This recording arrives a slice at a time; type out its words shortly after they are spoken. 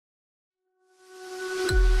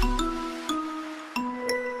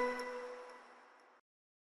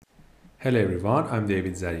Hello everyone, I'm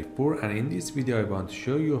David Zarifpour, and in this video I want to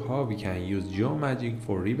show you how we can use Geomagic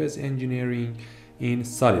for reverse engineering in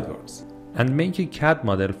SolidWorks and make a CAD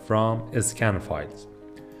model from scan files.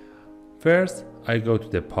 First, I go to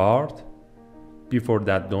the part. Before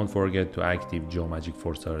that, don't forget to activate Geomagic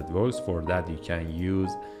for SolidWorks. For that, you can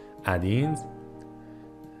use add-ins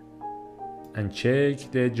and check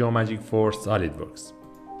the Geomagic for SolidWorks.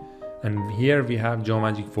 And here we have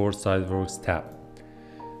Geomagic for SolidWorks tab.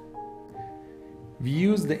 We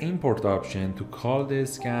use the import option to call the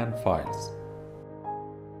scan files.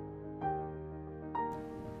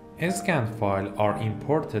 Scan files are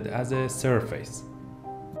imported as a surface.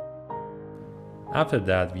 After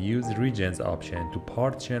that, we use regions option to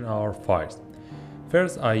partition our files.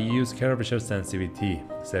 First, I use curvature sensitivity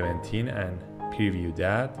 17 and preview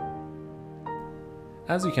that.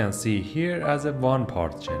 As you can see here, as a one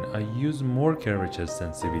partition, I use more curvature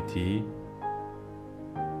sensitivity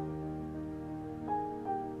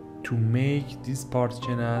to make this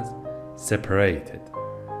partition as separated.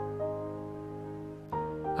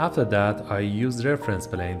 After that, I use reference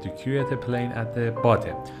plane to create a plane at the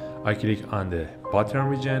bottom. I click on the bottom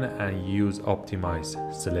region and use optimize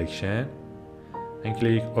selection and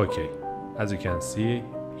click OK. As you can see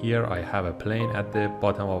here, I have a plane at the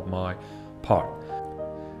bottom of my part.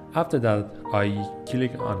 After that, I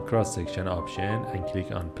click on cross section option and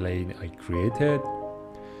click on plane I created.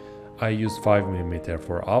 I use 5 mm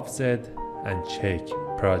for offset and check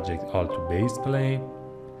project all to base plane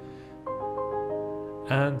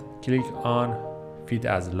and click on fit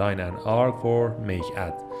as line and arc for make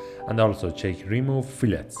add, and also check remove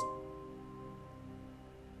fillets.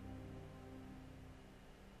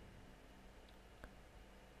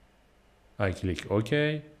 I click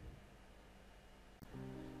OK.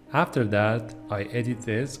 After that, I edit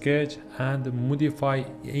the sketch and modify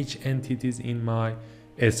each entities in my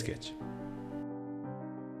sketch.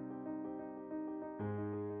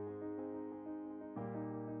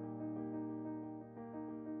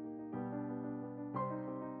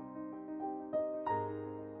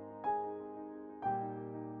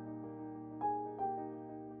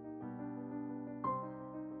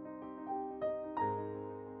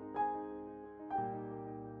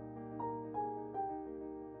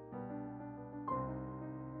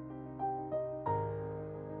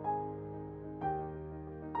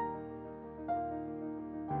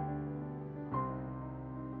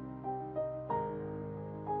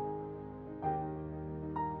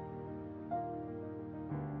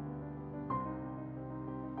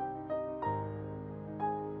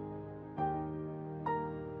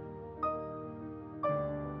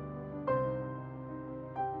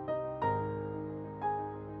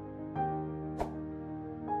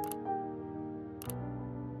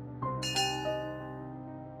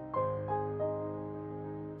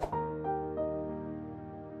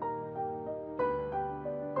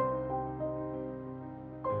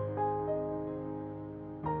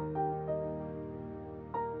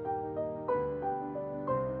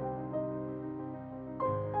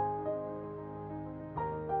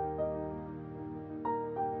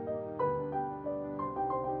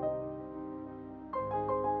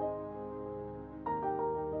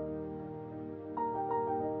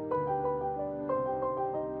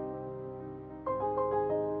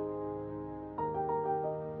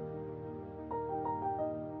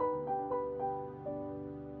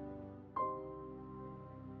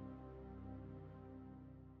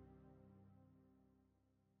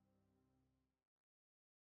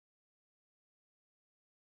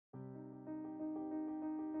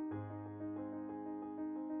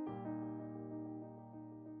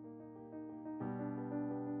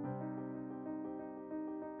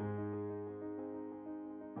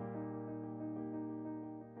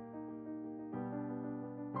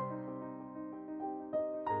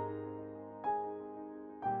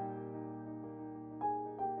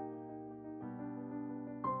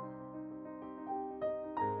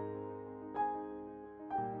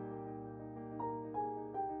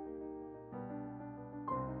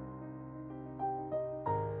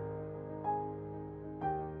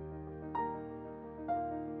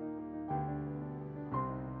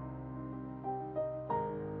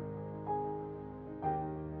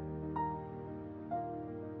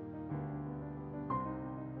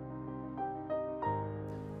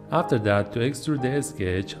 After that, to extrude the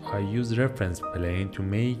sketch, I use reference plane to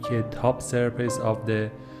make a top surface of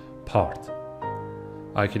the part.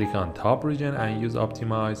 I click on top region and use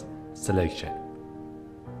optimize selection.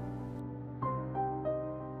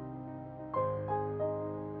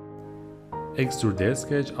 Extrude the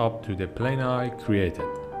sketch up to the plane I created.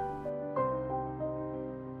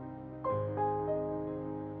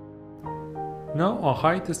 Now I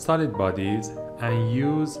hide the solid bodies and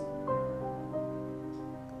use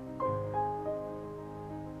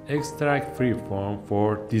extract freeform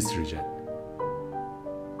for this region.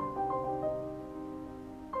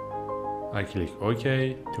 I click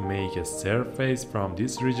OK to make a surface from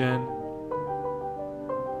this region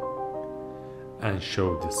and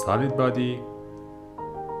show the solid body.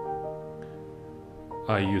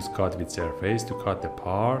 I use cut with surface to cut the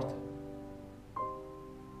part.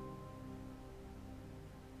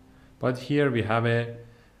 But here we have an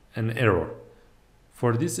error.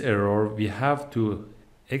 For this error, we have to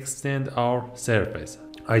extend our surface.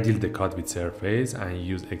 I delete the cut with surface and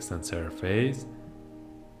use extend surface.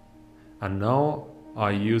 And now I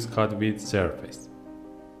use cut with surface.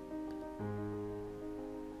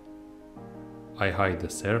 I hide the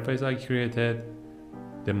surface I created.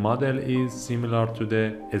 The model is similar to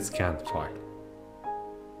the scanned file.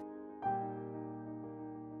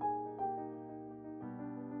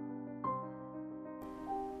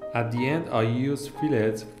 At the end, I use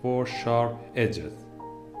fillets for sharp edges.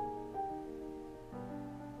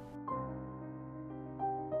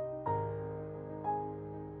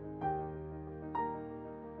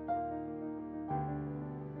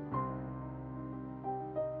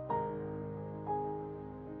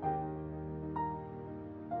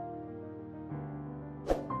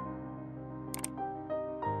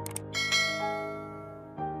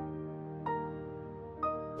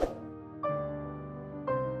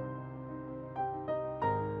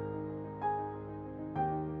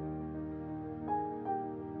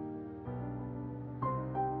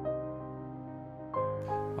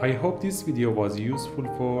 I hope this video was useful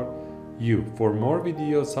for you. For more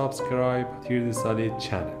videos, subscribe to the Solid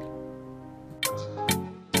channel.